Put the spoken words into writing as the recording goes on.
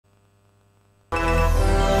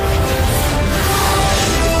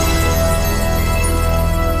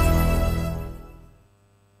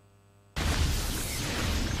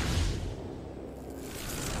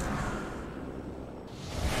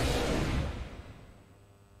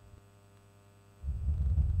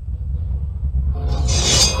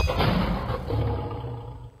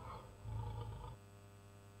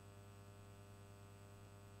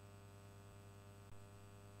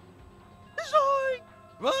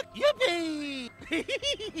Look, yippee!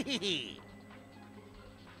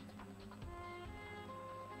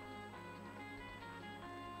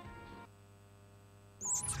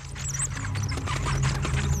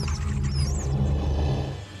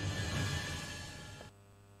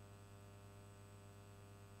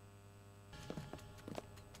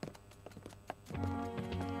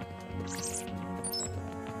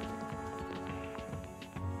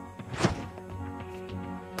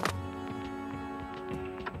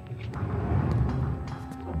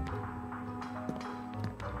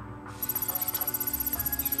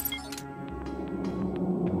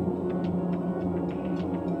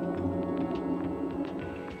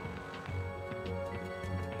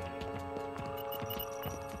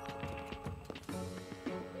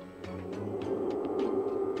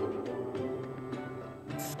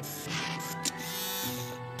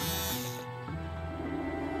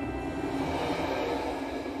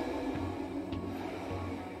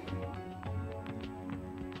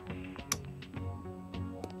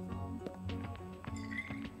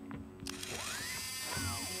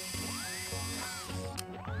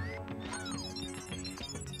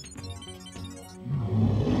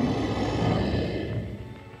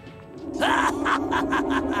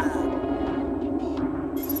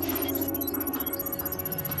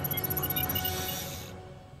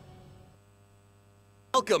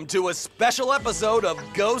 Welcome to a special episode of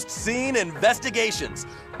Ghost Scene Investigations.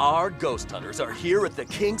 Our ghost hunters are here at the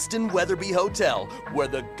Kingston Weatherby Hotel, where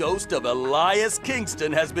the ghost of Elias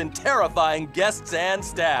Kingston has been terrifying guests and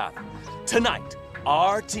staff. Tonight,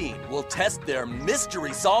 our team will test their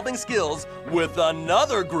mystery-solving skills with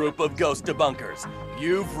another group of ghost debunkers.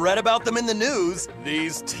 You've read about them in the news,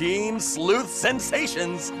 these teen sleuth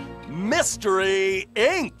sensations, Mystery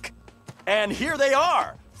Inc. And here they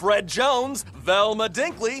are. Fred Jones, Velma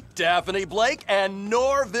Dinkley, Daphne Blake, and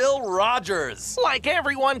Norville Rogers. Like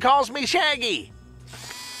everyone calls me Shaggy.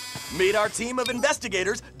 Meet our team of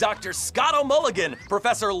investigators, Dr. Scott O'Mulligan,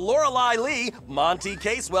 Professor Lorelei Lee, Monty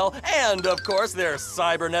Casewell, and, of course, their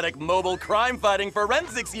cybernetic mobile crime-fighting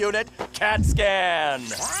forensics unit, CAT-SCAN.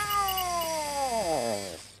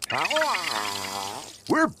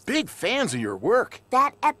 We're big fans of your work.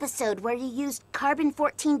 That episode where you used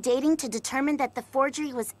carbon-14 dating to determine that the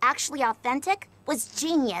forgery was actually authentic was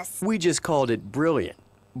genius. We just called it brilliant,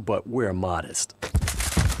 but we're modest.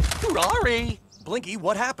 Rory! Blinky,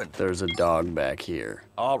 what happened? There's a dog back here.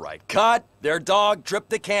 All right, cut. Their dog tripped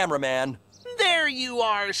the cameraman. There you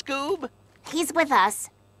are, Scoob. He's with us.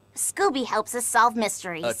 Scooby helps us solve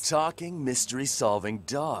mysteries. A talking mystery-solving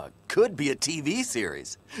dog. Could be a TV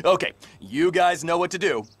series. Okay, you guys know what to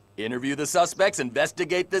do. Interview the suspects,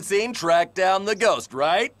 investigate the scene, track down the ghost,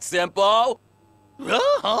 right? Simple? We're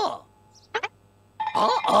on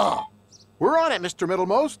it, Mr.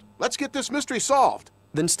 Middlemost. Let's get this mystery solved.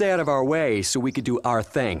 Then stay out of our way so we could do our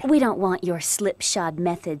thing. We don't want your slipshod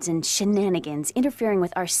methods and shenanigans interfering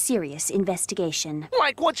with our serious investigation.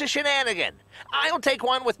 Like, what's a shenanigan? I'll take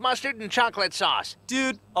one with mustard and chocolate sauce.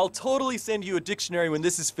 Dude, I'll totally send you a dictionary when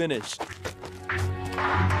this is finished.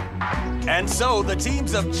 And so the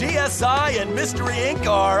teams of GSI and Mystery Inc.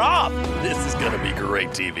 are off. This is gonna be great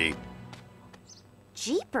TV.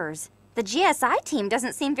 Jeepers, the GSI team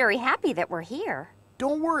doesn't seem very happy that we're here.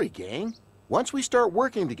 Don't worry, gang. Once we start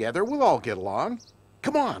working together, we'll all get along.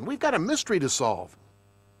 Come on, we've got a mystery to solve.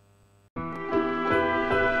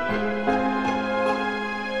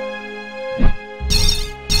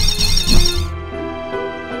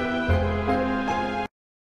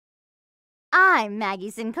 I'm Maggie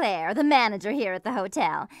Sinclair, the manager here at the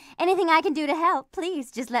hotel. Anything I can do to help,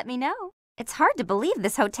 please just let me know. It's hard to believe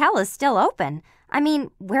this hotel is still open. I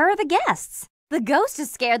mean, where are the guests? The ghost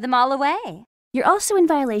has scared them all away. You're also in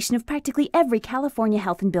violation of practically every California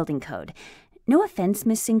health and building code. No offense,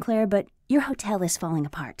 Miss Sinclair, but your hotel is falling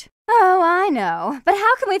apart. Oh, I know. But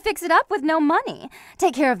how can we fix it up with no money?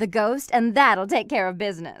 Take care of the ghost, and that'll take care of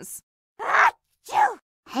business. Achoo!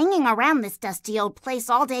 Hanging around this dusty old place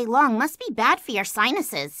all day long must be bad for your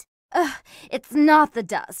sinuses. Ugh, it's not the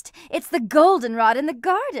dust. It's the goldenrod in the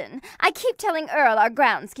garden. I keep telling Earl, our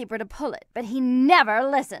groundskeeper, to pull it, but he never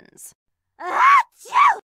listens.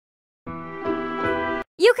 Achoo!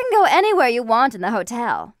 You can go anywhere you want in the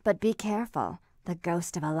hotel, but be careful. The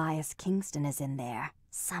ghost of Elias Kingston is in there,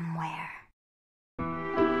 somewhere.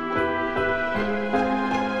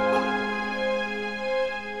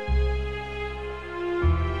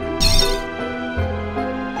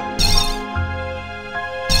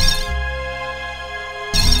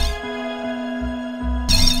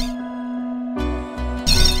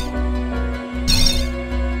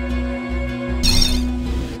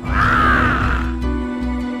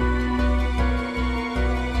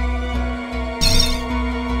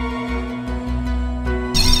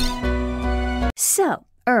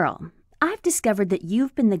 Earl, I've discovered that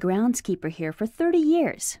you've been the groundskeeper here for 30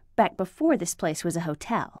 years, back before this place was a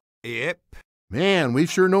hotel. Yep. Man,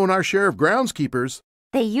 we've sure known our share of groundskeepers.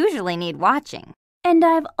 They usually need watching. And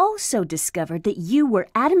I've also discovered that you were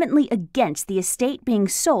adamantly against the estate being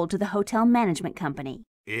sold to the hotel management company.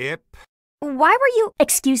 Yep. Why were you—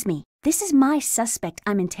 Excuse me, this is my suspect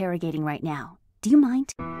I'm interrogating right now. Do you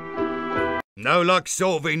mind? No luck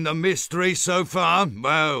solving the mystery so far?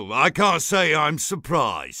 Well, I can't say I'm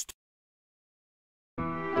surprised.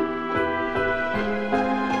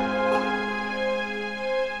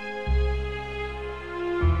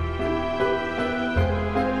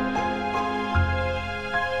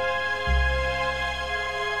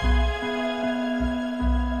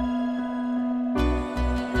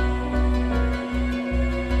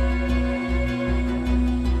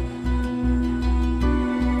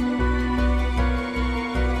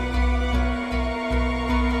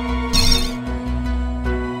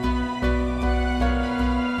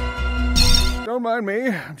 Don't mind me,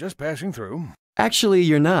 I'm just passing through. Actually,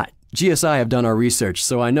 you're not. GSI have done our research,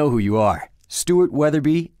 so I know who you are. Stuart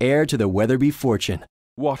Weatherby, heir to the Weatherby fortune.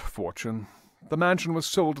 What fortune? The mansion was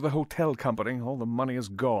sold to the hotel company. All the money is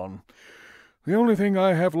gone. The only thing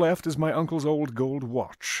I have left is my uncle's old gold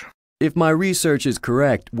watch. If my research is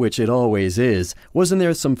correct, which it always is, wasn't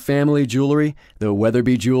there some family jewelry, the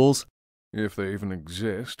Weatherby jewels? If they even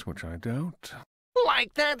exist, which I doubt.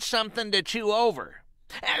 Like that's something to chew over.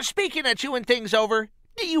 Speaking of chewing things over,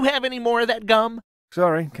 do you have any more of that gum?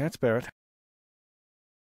 Sorry, can't spare it.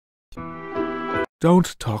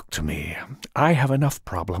 Don't talk to me. I have enough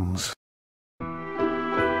problems.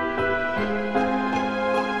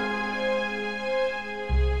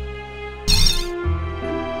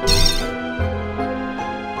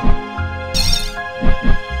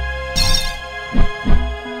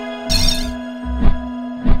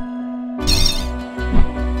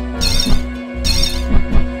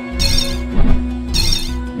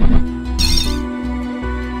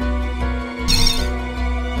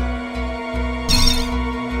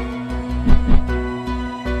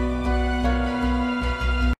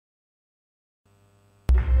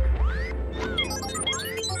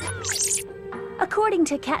 According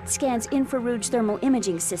to CAT-SCAN's infrarouge thermal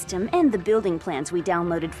imaging system and the building plans we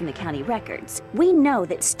downloaded from the county records, we know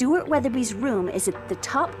that Stuart Weatherby's room is at the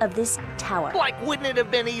top of this tower. Like, wouldn't it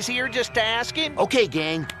have been easier just to ask him? Okay,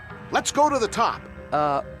 gang, let's go to the top.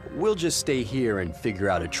 We'll just stay here and figure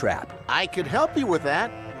out a trap. I could help you with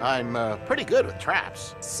that. I'm pretty good with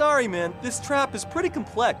traps. Sorry, man, this trap is pretty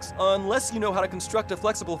complex, unless you know how to construct a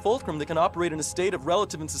flexible fulcrum that can operate in a state of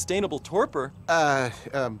relative and sustainable torpor. Are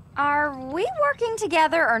we working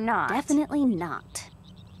together or not? Definitely not.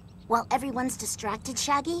 While everyone's distracted,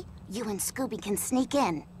 Shaggy, you and Scooby can sneak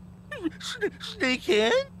in. Sneak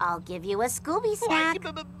in? I'll give you a Scooby Why, snack.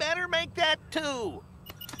 you better make that too.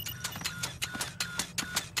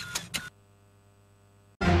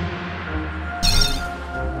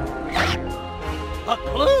 A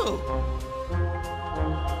clue!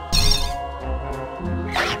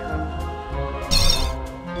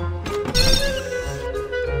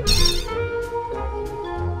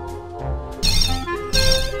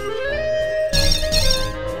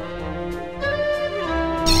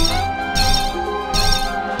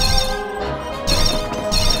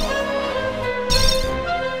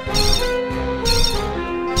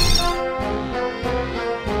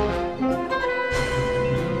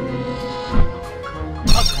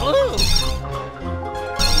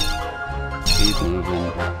 Keep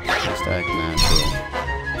moving. Just act natural.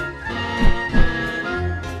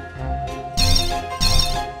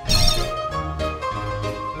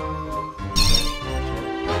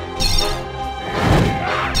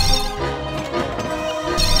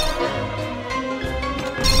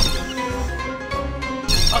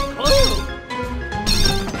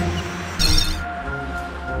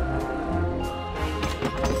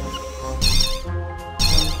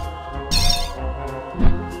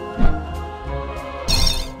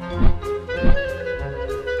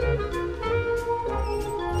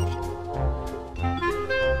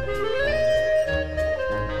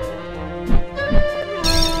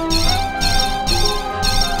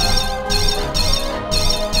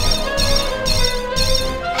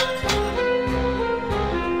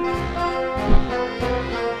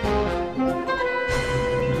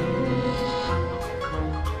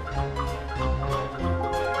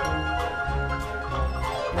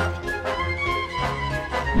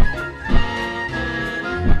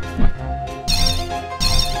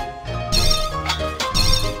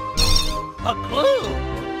 A clue!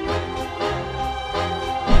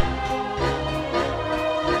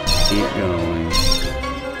 Keep going.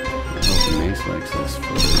 I hope you may dislikes this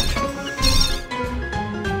footage.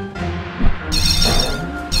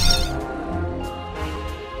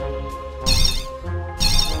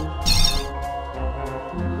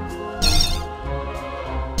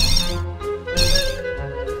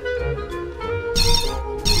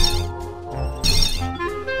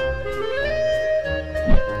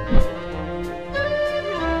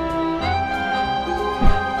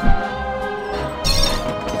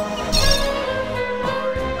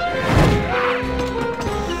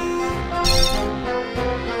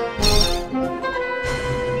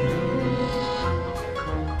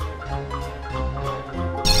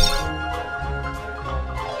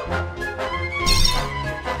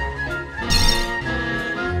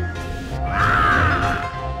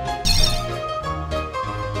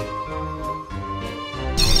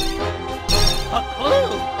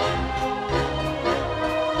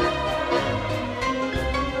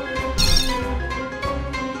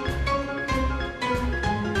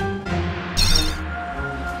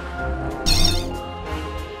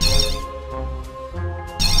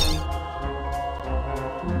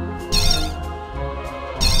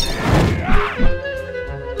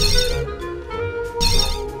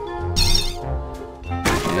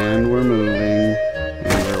 And we're moving,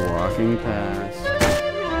 and we're walking past.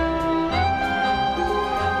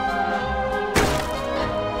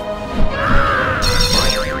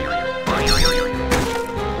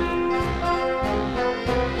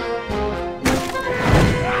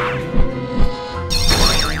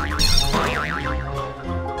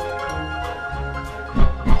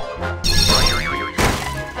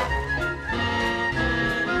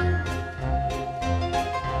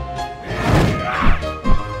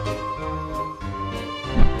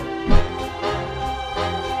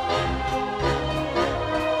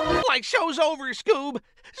 Like show's over, Scoob!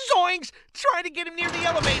 Zoinks! Try to get him near the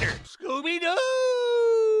elevator! Scooby-Doo!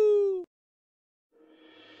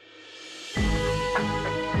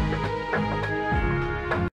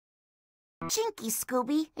 Chinky,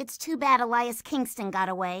 Scooby. It's too bad Elias Kingston got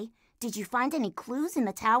away. Did you find any clues in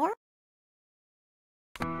the tower?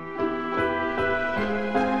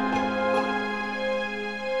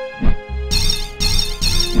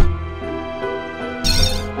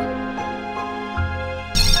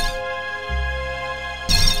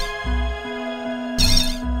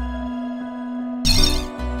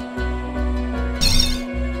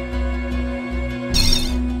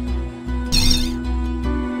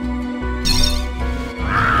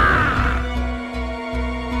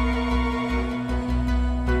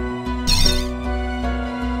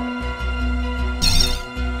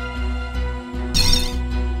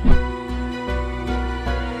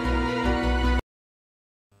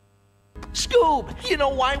 Scoob, you know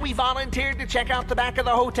why we volunteered to check out the back of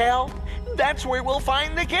the hotel? That's where we'll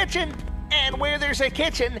find the kitchen. And where there's a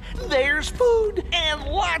kitchen, there's food. And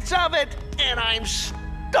lots of it. And I'm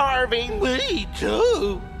starving. Me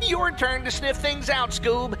too. Your turn to sniff things out,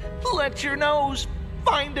 Scoob. Let your nose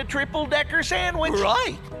find a triple-decker sandwich.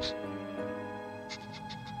 Right.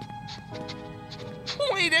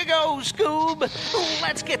 Way to go, Scoob.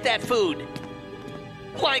 Let's get that food.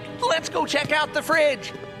 Like, let's go check out the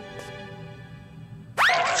fridge.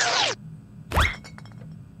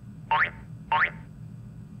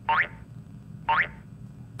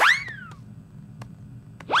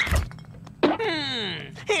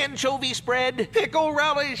 Anchovy spread, pickle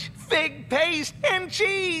relish, fig paste, and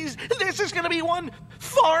cheese. This is gonna be one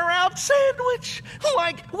far-out sandwich.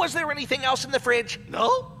 Like, was there anything else in the fridge?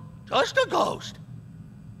 No, just a ghost.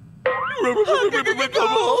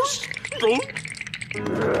 Ghost?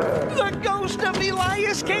 The ghost of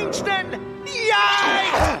Elias Kingston!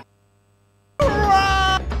 Yikes! Run!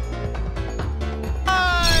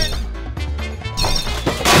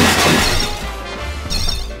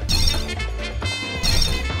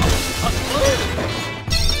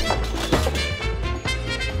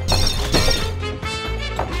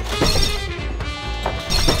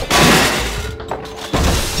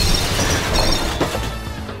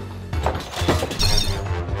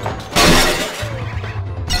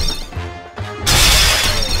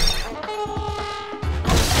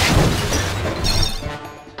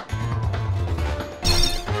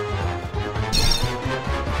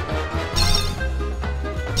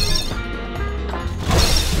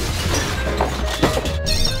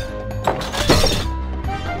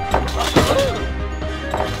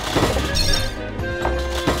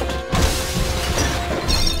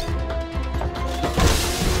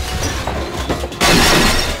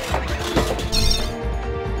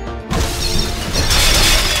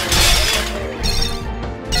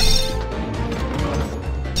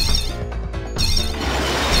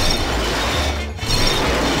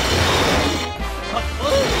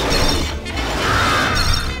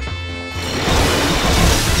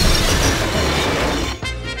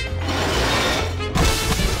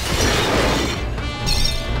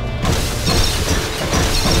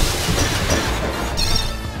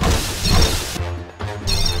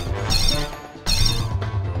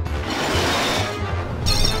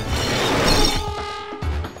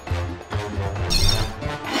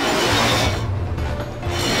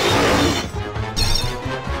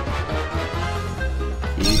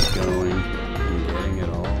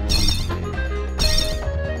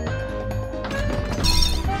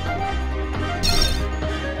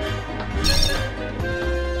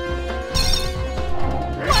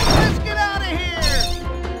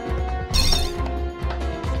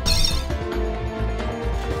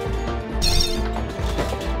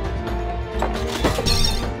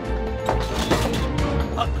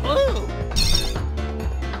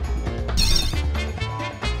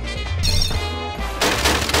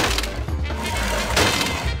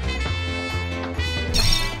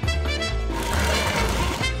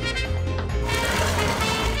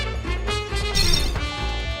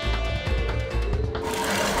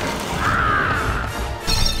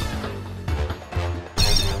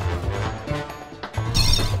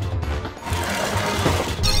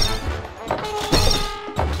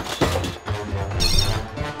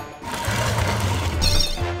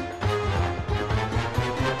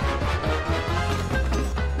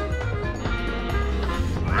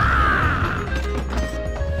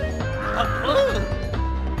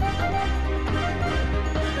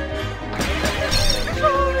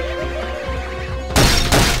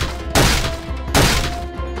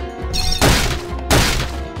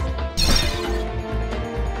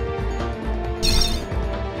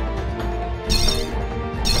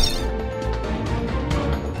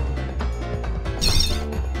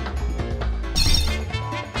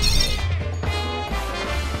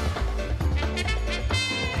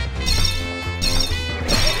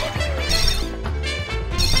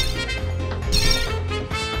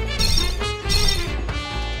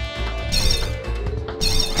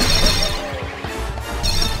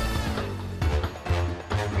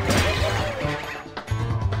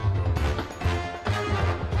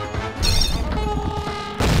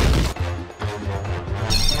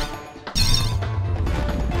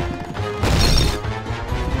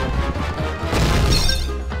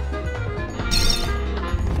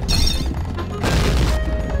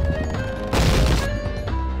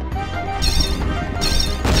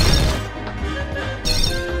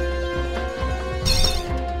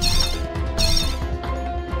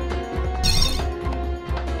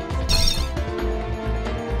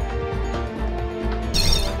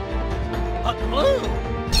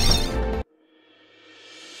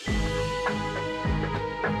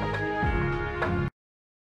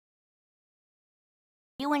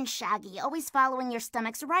 Darn, Shaggy, always following your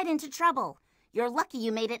stomachs right into trouble. You're lucky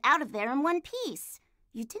you made it out of there in one piece.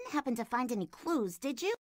 You didn't happen to find any clues, did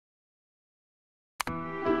you?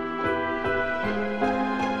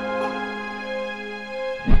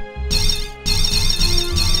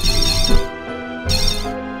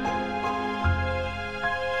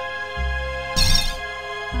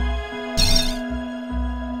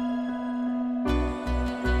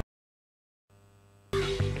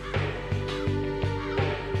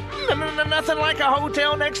 Nothing like a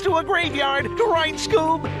hotel next to a graveyard, right,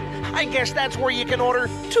 Scoob? I guess that's where you can order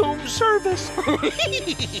tomb service.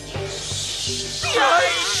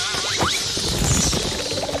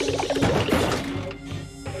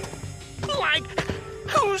 Like,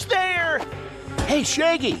 who's there? Hey,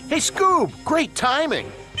 Shaggy! Hey, Scoob! Great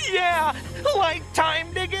timing! Yeah, like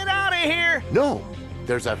time to get out of here. No,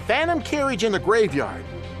 there's a phantom carriage in the graveyard.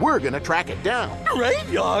 We're gonna track it down.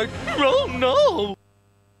 Graveyard? Oh, no!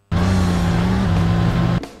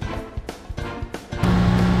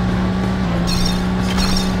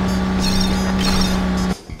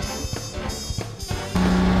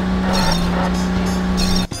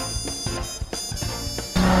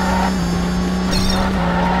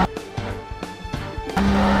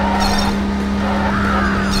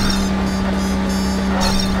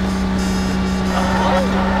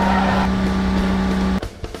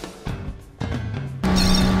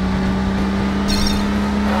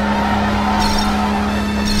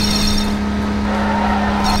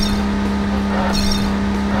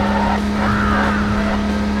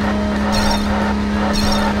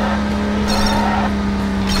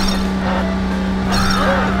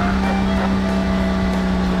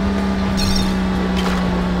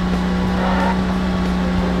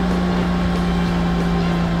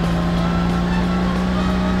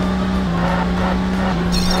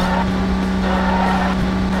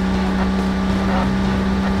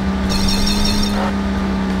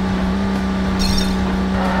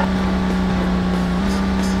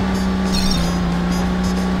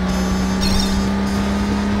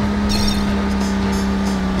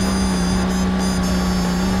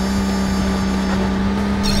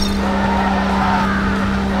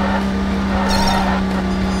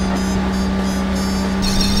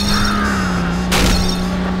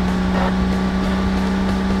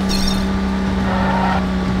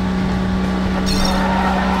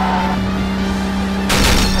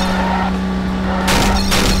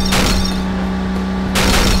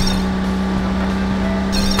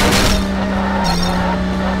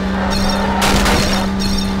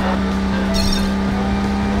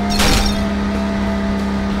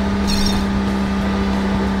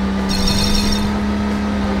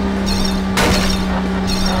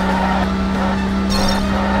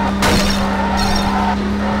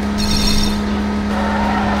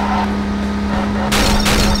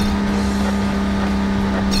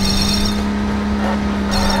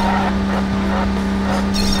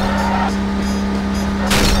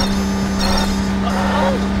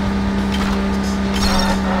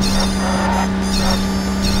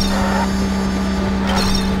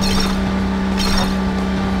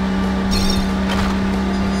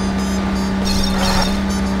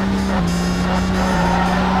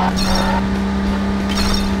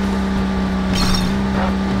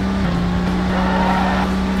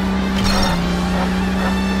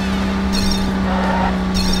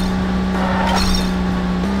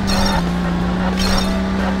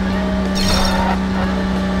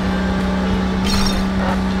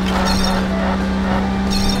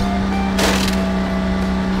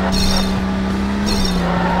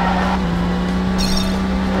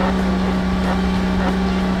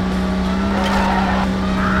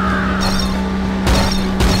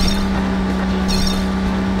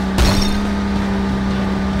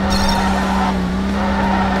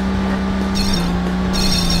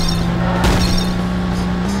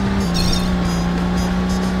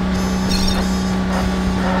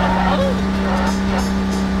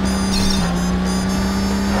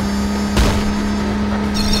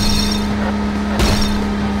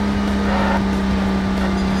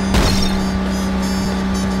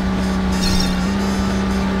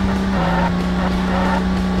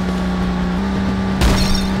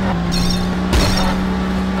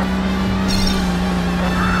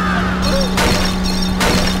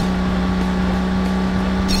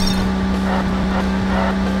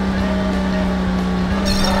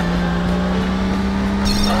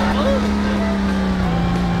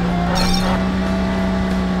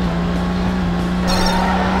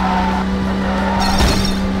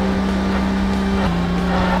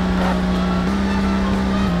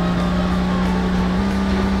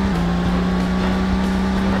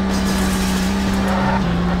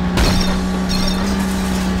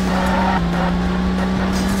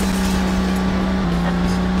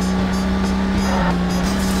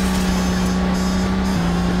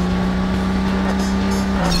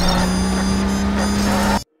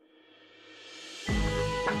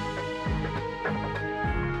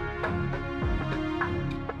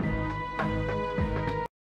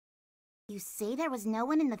 say there was no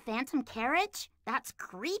one in the phantom carriage? That's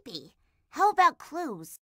creepy. How about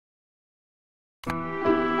clues?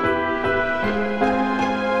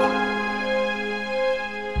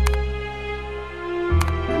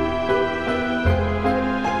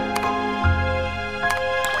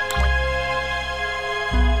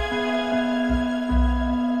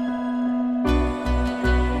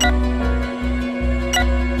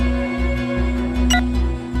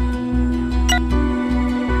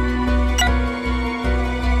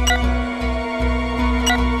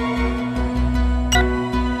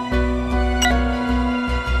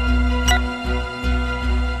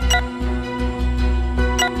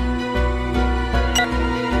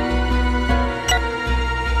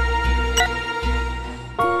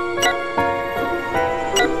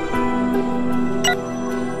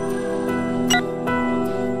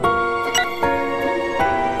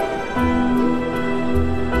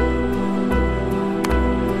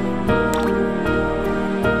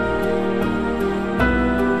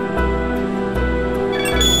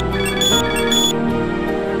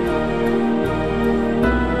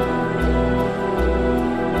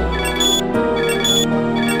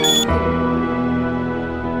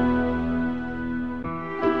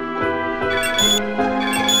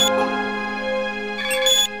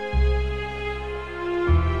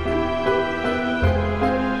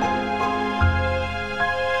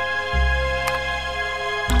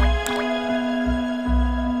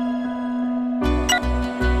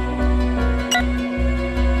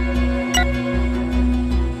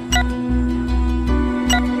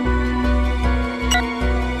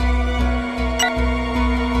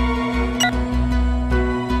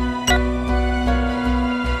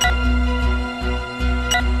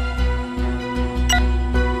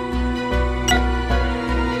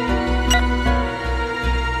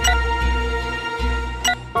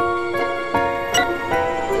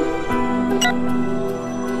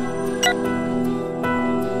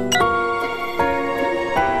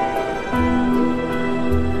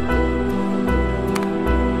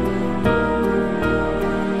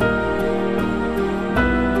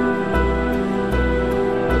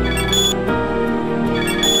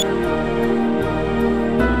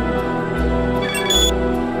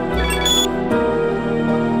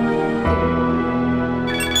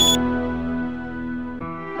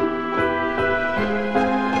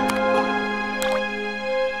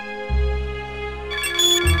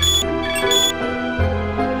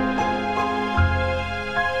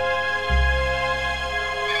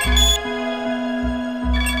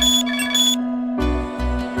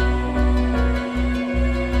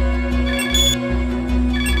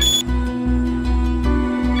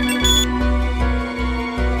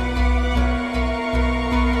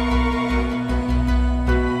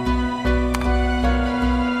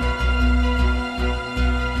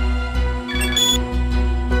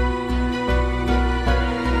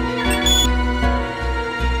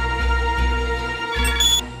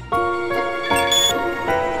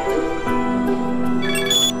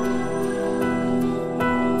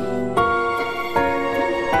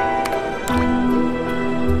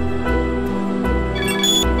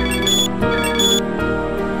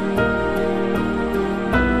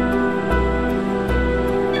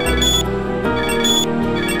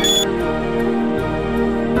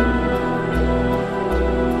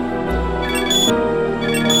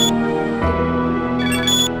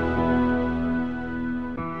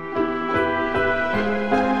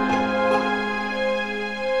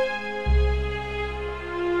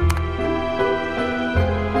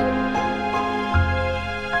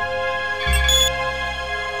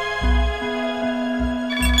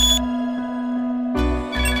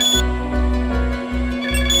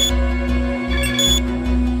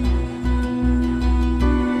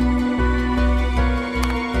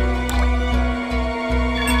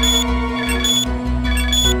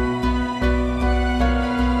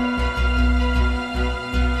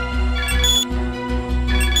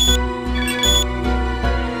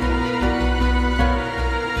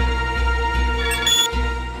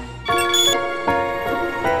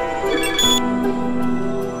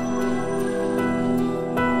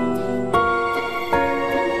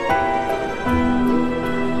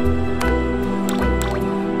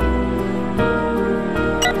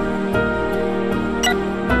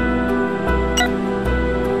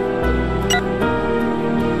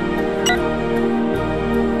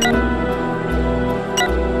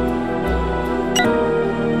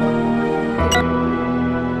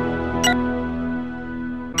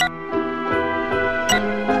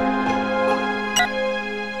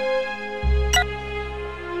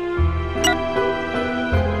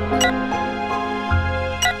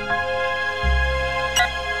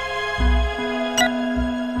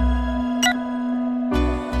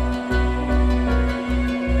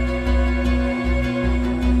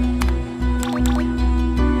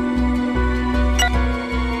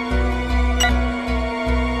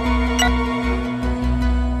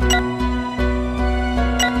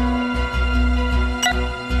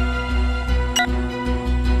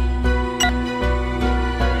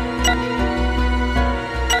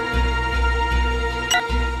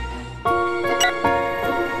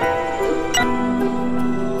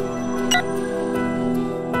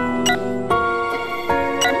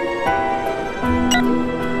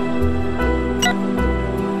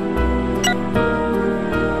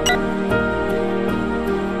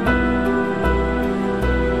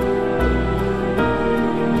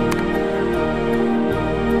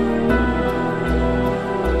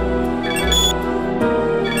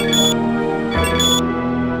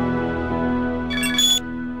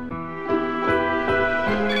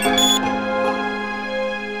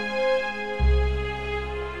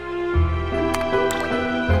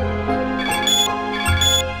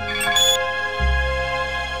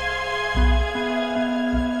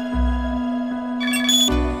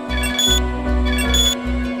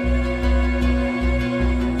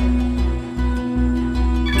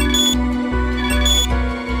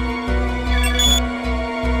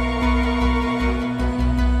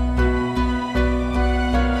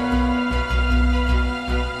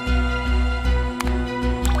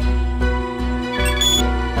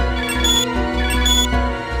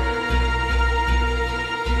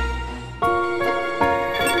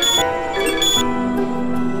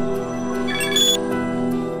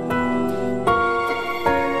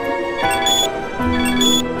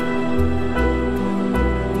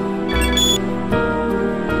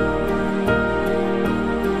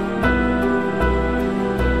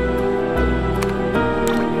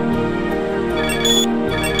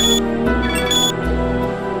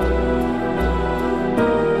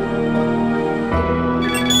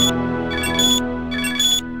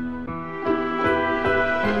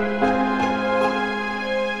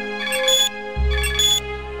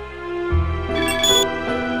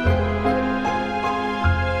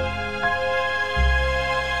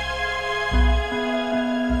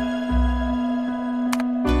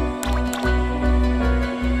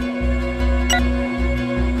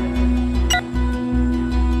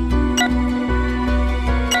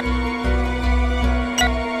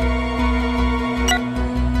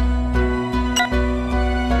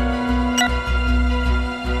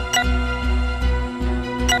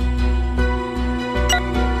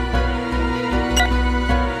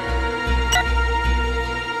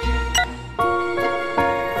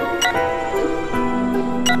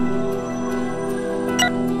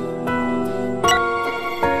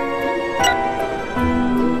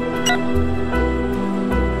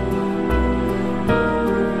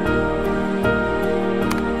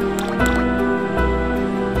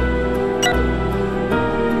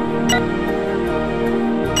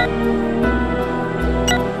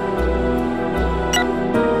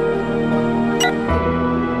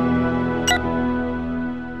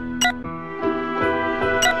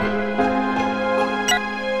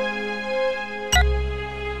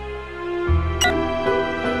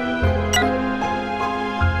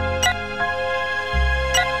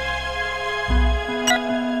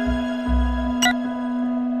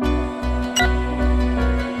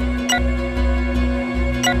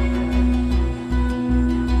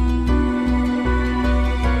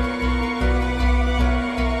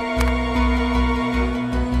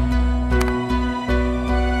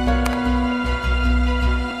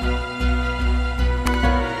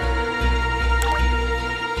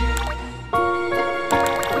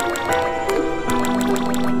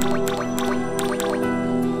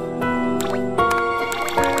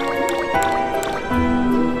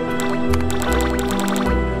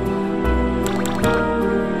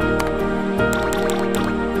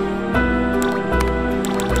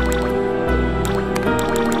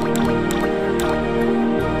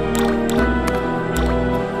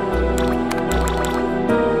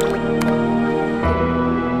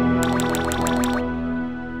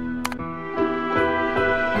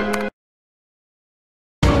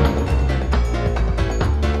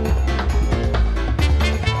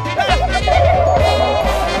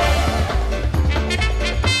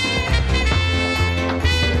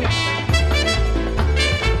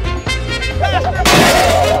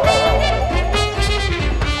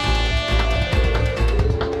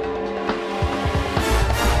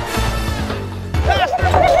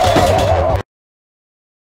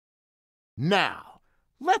 Now,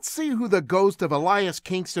 let's see who the ghost of Elias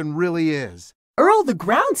Kingston really is. Earl the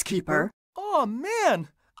groundskeeper? Oh, man!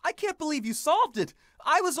 I can't believe you solved it!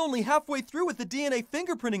 I was only halfway through with the DNA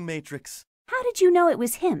fingerprinting matrix. How did you know it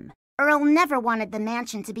was him? Earl never wanted the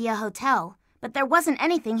mansion to be a hotel, but there wasn't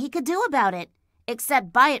anything he could do about it,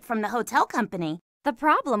 except buy it from the hotel company. The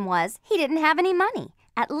problem was he didn't have any money.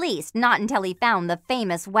 At least not until he found the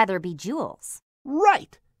famous Weatherby jewels.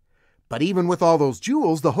 Right. But even with all those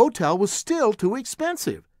jewels, the hotel was still too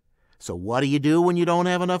expensive. So what do you do when you don't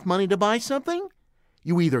have enough money to buy something?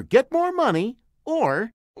 You either get more money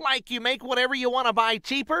or... Like you make whatever you want to buy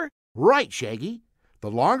cheaper? Right, Shaggy.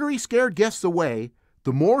 The longer he scared guests away,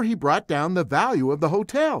 the more he brought down the value of the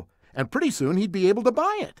hotel. And pretty soon he'd be able to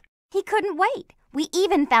buy it. He couldn't wait. We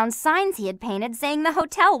even found signs he had painted saying the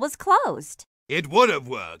hotel was closed. It would have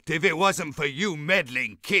worked if it wasn't for you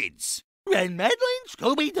meddling kids. And meddling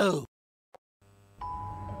Scooby-Doo.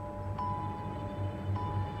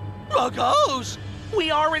 A ghost?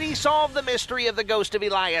 We already solved the mystery of the ghost of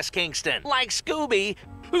Elias Kingston. Like Scooby,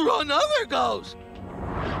 another ghost.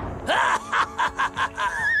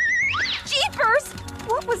 Jeepers!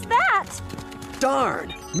 What was that?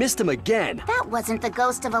 Darn! Missed him again. That wasn't the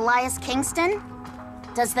ghost of Elias Kingston.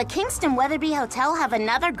 Does the Kingston Weatherby Hotel have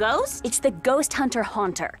another ghost? It's the ghost hunter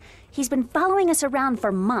Haunter. He's been following us around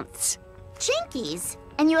for months. Jinkies!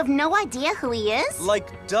 And you have no idea who he is?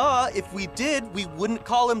 Like, duh, if we did, we wouldn't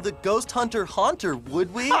call him the Ghost Hunter Haunter,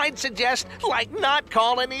 would we? I'd suggest, like, not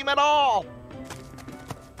calling him at all.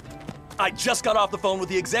 I just got off the phone with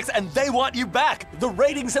the execs and they want you back. The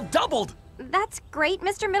ratings have doubled. That's great,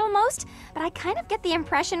 Mr. Middlemost, but I kind of get the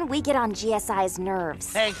impression we get on GSI's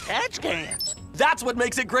nerves. And CAT scans. That's what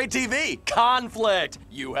makes it great TV. Conflict.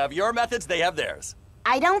 You have your methods, they have theirs.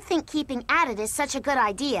 I don't think keeping at it is such a good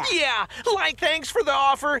idea. Yeah, like thanks for the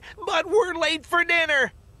offer, but we're late for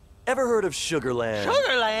dinner. Ever heard of Sugarland?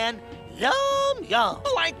 Sugarland? Yum, yum.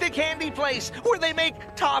 Like the candy place where they make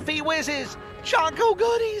toffee whizzes, choco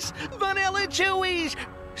goodies, vanilla chewies,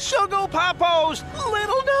 sugar poppos,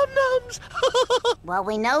 little num-nums. Well,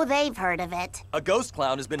 we know they've heard of it. A ghost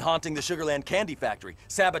clown has been haunting the Sugarland candy factory,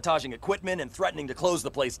 sabotaging equipment and threatening to close the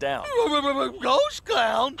place down. Ghost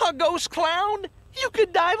clown? A ghost clown? You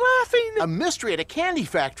could die laughing. A mystery at a candy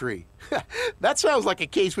factory. That sounds like a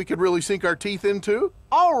case we could really sink our teeth into.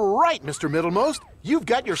 All right, Mr. Middlemost, you've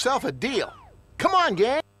got yourself a deal. Come on,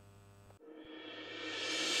 gang.